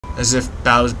As if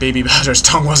Baby Bowser's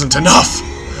tongue wasn't enough.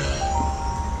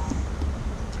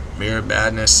 Mere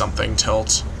madness, something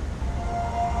tilt.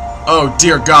 Oh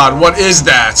dear God, what is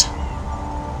that?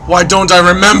 Why don't I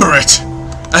remember it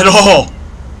at all?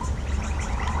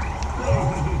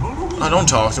 Oh, don't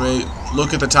talk to me.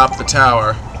 Look at the top of the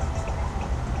tower.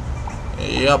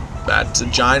 Yep, that's a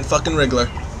giant fucking wriggler.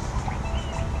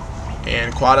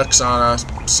 And Quadux on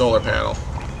a solar panel.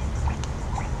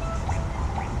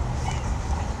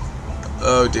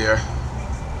 Oh dear.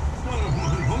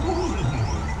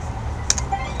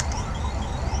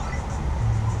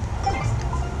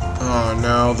 Oh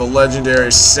no, the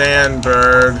legendary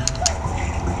Sandbird.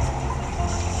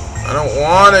 I don't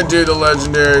want to do the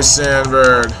legendary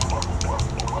Sandbird.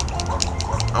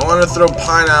 I want to throw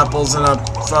pineapples in a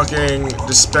fucking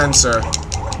dispenser.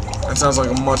 That sounds like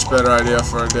a much better idea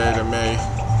for a day to me.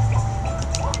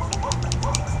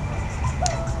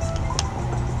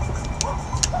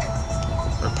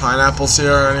 Are there pineapples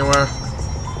here anywhere?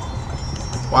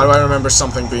 Why do I remember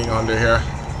something being under here?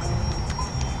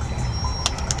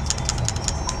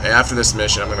 Hey, after this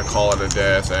mission, I'm gonna call it a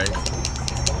day, I think.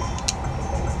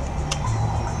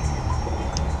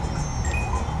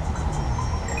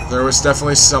 There was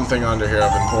definitely something under here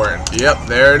of importance. Yep,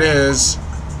 there it is.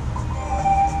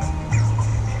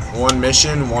 One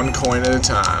mission, one coin at a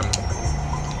time.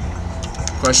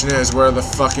 Question is, where are the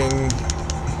fucking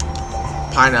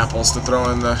pineapples to throw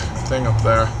in the thing up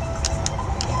there?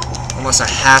 Unless I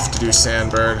have to do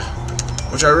Sandbird,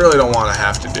 which I really don't want to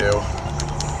have to do.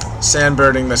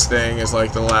 Sandbirding this thing is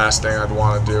like the last thing I'd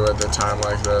want to do at a time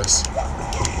like this.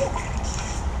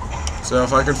 So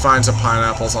if I could find some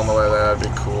pineapples on the way there, that'd be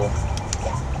cool.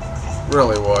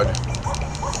 Really would.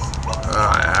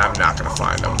 I'm not gonna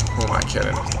find them. Who am I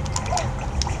kidding?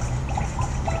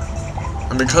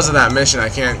 And because of that mission, I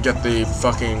can't get the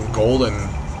fucking golden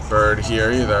bird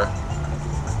here either.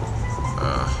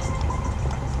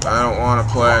 I don't want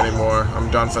to play anymore. I'm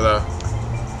done for the...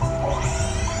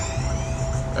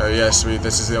 Oh yeah, sweet.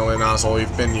 This is the only nozzle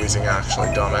we've been using, actually,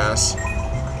 dumbass.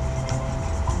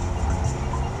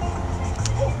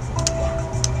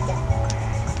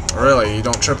 Really? You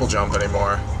don't triple jump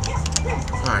anymore?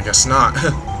 Oh, I guess not.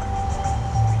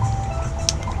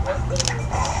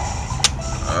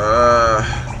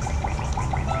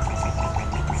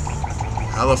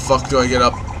 How the fuck do I get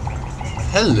up?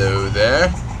 Hello there.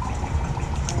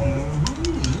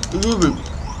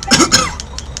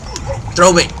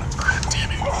 Throw me!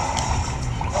 Damn it.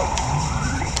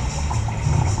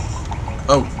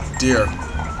 Oh, dear.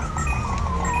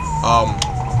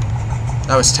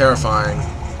 That was terrifying.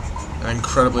 And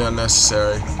incredibly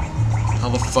unnecessary. How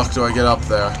the fuck do I get up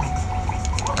there?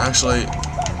 Actually,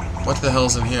 what the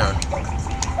hell's in here?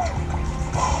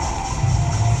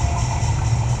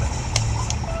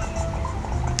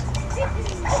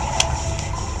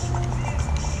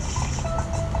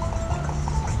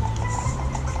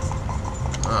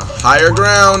 Higher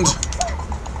ground!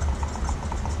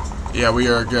 Yeah, we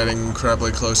are getting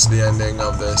incredibly close to the ending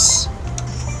of this.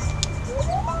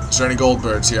 Is there any gold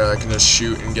birds here that I can just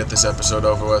shoot and get this episode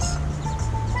over with?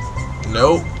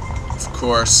 Nope. Of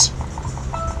course.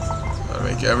 Gotta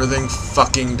make everything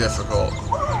fucking difficult.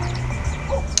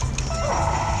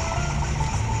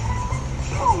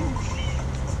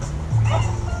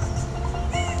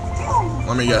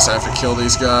 Let me guess, I have to kill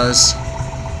these guys.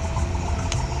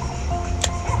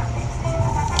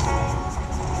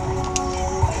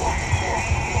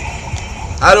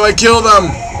 How do I kill them?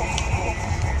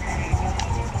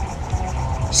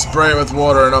 Spray it with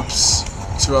water and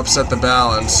to upset the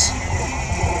balance.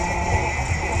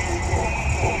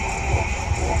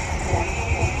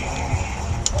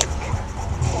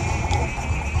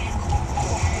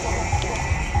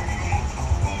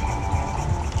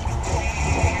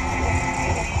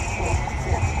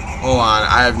 Hold on,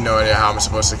 I have no idea how I'm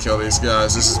supposed to kill these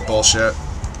guys. This is bullshit.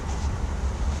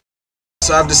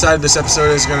 So I've decided this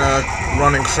episode is gonna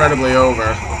run incredibly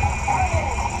over.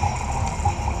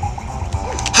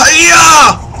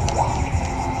 Hiya!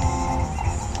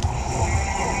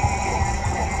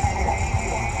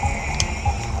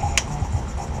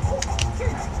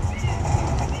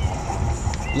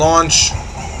 Launch.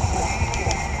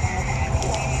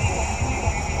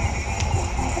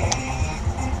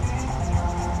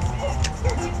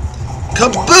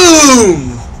 Kaboom!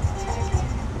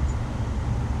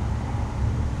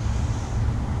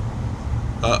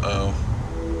 Uh-oh.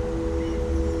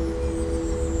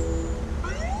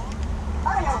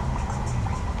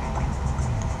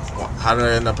 How did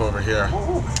I end up over here?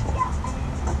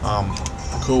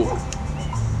 Cool.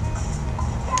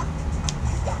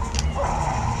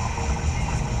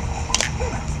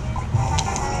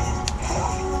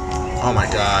 Oh my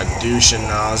god, douche and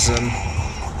Nazem.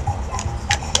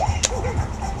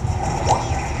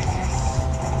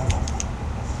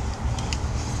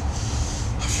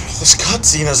 This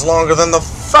cutscene is longer than the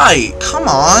fight. Come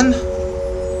on.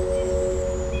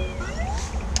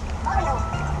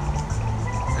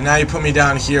 And now you put me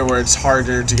down here where it's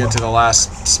harder to get to the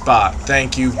last spot.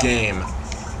 Thank you, game.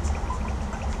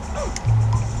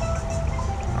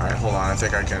 Alright, hold on. I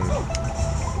think I can...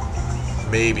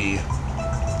 Maybe...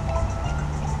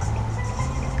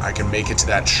 I can make it to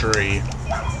that tree.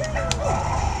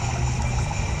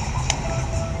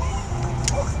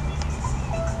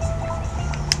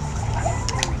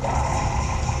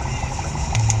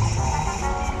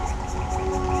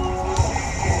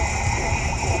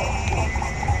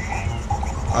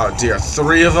 Oh dear,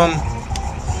 3 of them?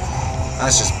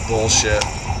 That's just bullshit.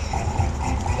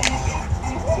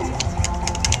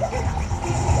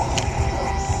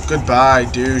 Goodbye,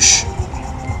 douche.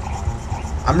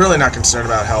 I'm really not concerned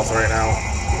about health right now,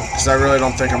 because I really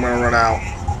don't think I'm going to run out.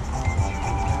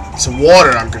 It's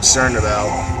water I'm concerned about.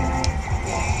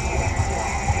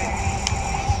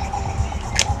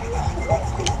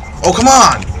 Oh, come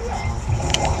on!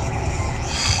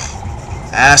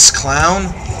 Ass clown.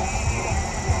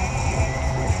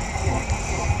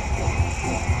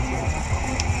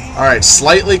 Alright,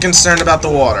 slightly concerned about the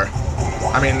water.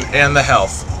 And the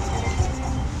health.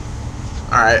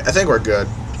 Alright, I think we're good.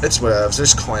 It's whatevs.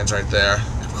 There's coins right there.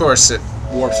 Of course, it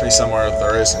warps me somewhere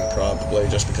there isn't, probably,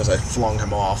 just because I flung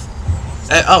him off.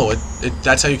 And, oh,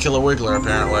 that's how you kill a Wiggler,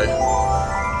 apparently.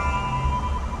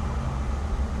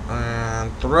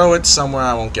 And throw it somewhere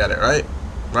I won't get it, right?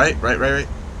 Right?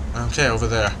 Okay, over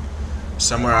there.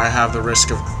 Somewhere I have the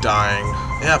risk of dying.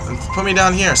 Yep, and put me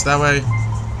down here, so that way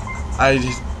I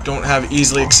don't have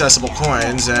easily accessible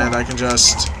coins, and I can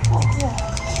just,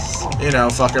 you know,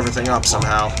 fuck everything up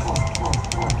somehow.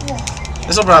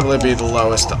 This will probably be the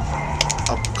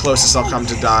closest I'll come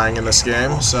to dying in this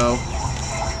game, so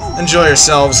enjoy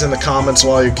yourselves in the comments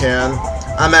while you can.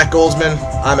 I'm Matt Goldsman,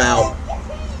 I'm out.